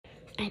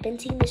I've been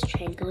seeing this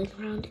trend going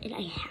around and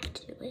I have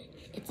to do it.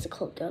 It's the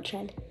cold girl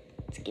trend.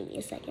 So give me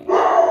a second.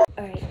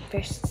 Alright,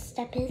 first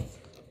step is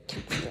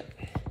concealer.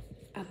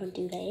 I'm gonna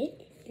do that.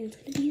 It's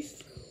gonna be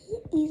so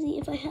easy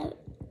if I have,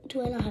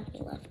 do I not have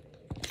any left?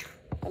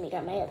 Let me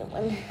get my other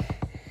one.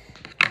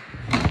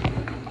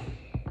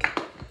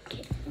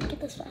 Okay, let me get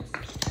this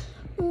fast.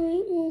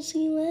 Alright, we'll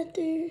see you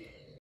later.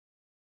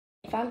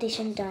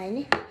 Foundation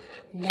done.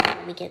 Now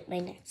let me get my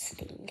next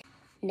thing.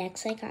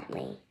 Next I got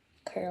my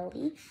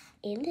curly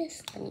and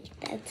this. Let me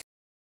get that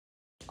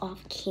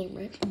off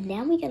camera.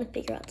 Now we gotta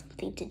figure out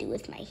something to do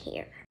with my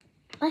hair.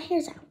 My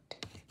hair's out.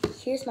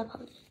 Here's my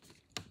pony.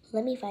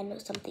 Let me find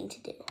out something to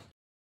do.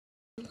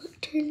 Look,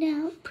 turned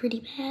out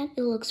pretty bad.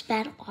 It looks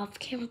bad off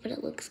camera, but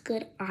it looks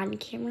good on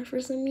camera for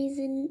some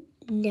reason.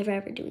 Never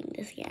ever doing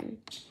this again.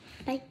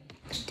 Bye.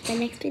 To my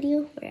next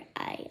video where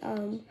I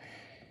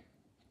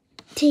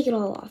take it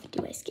all off,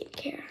 do my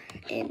skincare,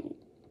 and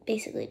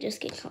basically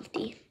just get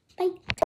comfy. Bye.